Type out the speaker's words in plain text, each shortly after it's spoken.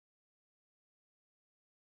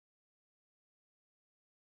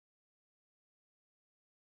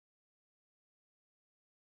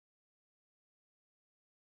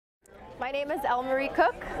My name is Elle-Marie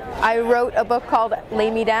Cook. I wrote a book called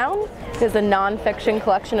Lay Me Down. It's a non-fiction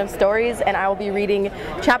collection of stories, and I will be reading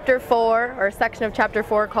chapter 4, or a section of chapter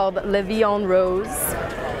 4 called La Vie en Rose.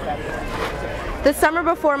 The summer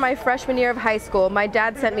before my freshman year of high school, my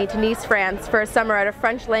dad sent me to Nice, France for a summer at a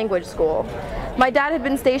French language school. My dad had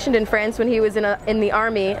been stationed in France when he was in the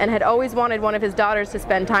army and had always wanted one of his daughters to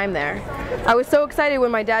spend time there. I was so excited when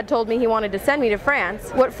my dad told me he wanted to send me to France.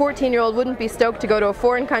 What 14-year-old wouldn't be stoked to go to a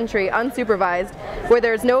foreign country unsupervised where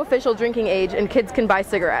there is no official drinking age and kids can buy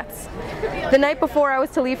cigarettes? The night before I was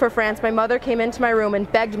to leave for France, my mother came into my room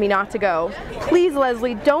and begged me not to go. "Please,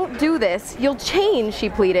 Leslie, don't do this. You'll change," she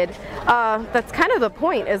pleaded. That's kind of the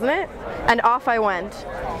point, isn't it? And off I went.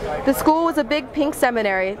 The school was a big pink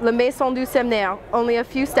seminary, La Maison du Séminaire, only a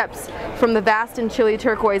few steps from the vast and chilly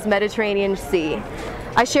turquoise Mediterranean Sea.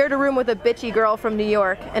 I shared a room with a bitchy girl from New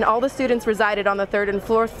York, and all the students resided on the 3rd and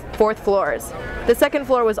 4th floors. The 2nd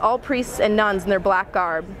floor was all priests and nuns in their black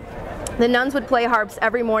garb. The nuns would play harps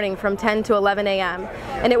every morning from 10 to 11 a.m.,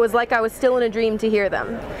 and it was like I was still in a dream to hear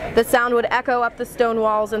them. The sound would echo up the stone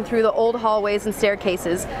walls and through the old hallways and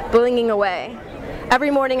staircases, blinging away.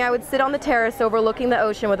 Every morning I would sit on the terrace overlooking the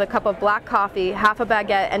ocean with a cup of black coffee, half a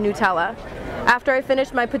baguette, and Nutella. After I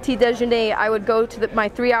finished my petit déjeuner, I would go to my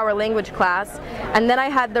 3-hour language class, and then I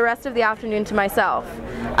had the rest of the afternoon to myself.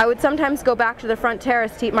 I would sometimes go back to the front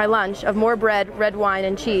terrace to eat my lunch of more bread, red wine,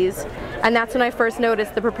 and cheese, and that's when I first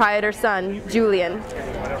noticed the proprietor's son, Julian.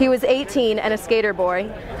 He was 18 and a skater boy.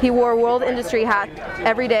 He wore a World Industry hat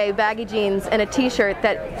every day, baggy jeans, and a t-shirt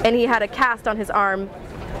and he had a cast on his arm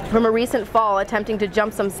from a recent fall attempting to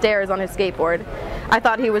jump some stairs on his skateboard. I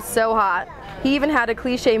thought he was so hot. He even had a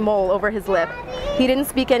cliché mole over his lip. He didn't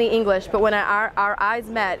speak any English, but when our eyes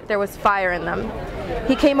met, there was fire in them.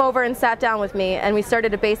 He came over and sat down with me, and we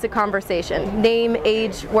started a basic conversation. Name,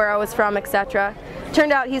 age, where I was from, etc.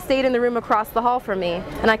 Turned out he stayed in the room across the hall from me,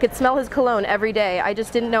 and I could smell his cologne every day. I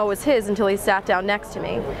just didn't know it was his until he sat down next to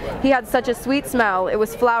me. He had such a sweet smell. It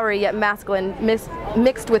was flowery yet masculine,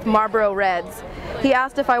 mixed with Marlboro Reds. He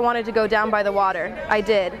asked if I wanted to go down by the water. I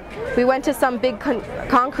did. We went to some big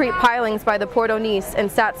concrete pilings by the Port au Nice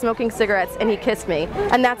and sat smoking cigarettes, and he kissed me.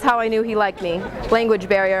 And that's how I knew he liked me, language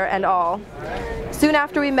barrier and all. Soon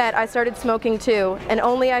after we met, I started smoking too, and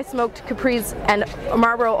only I smoked Capris and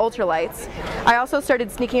Marlboro Ultralights. I also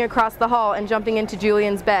started sneaking across the hall and jumping into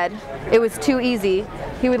Julian's bed. It was too easy.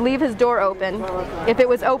 He would leave his door open. If it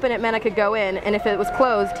was open, it meant I could go in, and if it was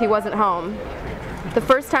closed, he wasn't home. The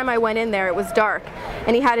first time I went in there, it was dark,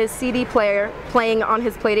 and he had his CD player playing on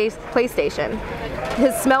his PlayStation.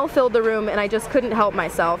 His smell filled the room, and I just couldn't help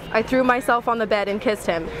myself. I threw myself on the bed and kissed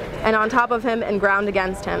him, and on top of him and ground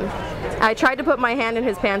against him. I tried to put my hand in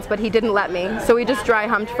his pants, but he didn't let me, so we just dry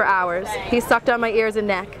humped for hours. He sucked on my ears and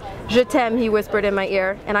neck. "Je t'aime," he whispered in my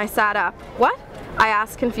ear, and I sat up. "What?" I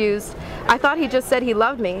asked, confused. I thought he just said he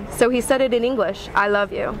loved me, so he said it in English, "I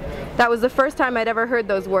love you." That was the first time I'd ever heard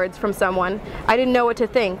those words from someone. I didn't know what to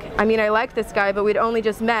think. I mean, I liked this guy, but we'd only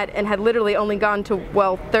just met and had literally only gone to,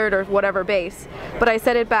 well, 3rd or whatever base. But I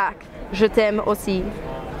said it back, "Je t'aime aussi."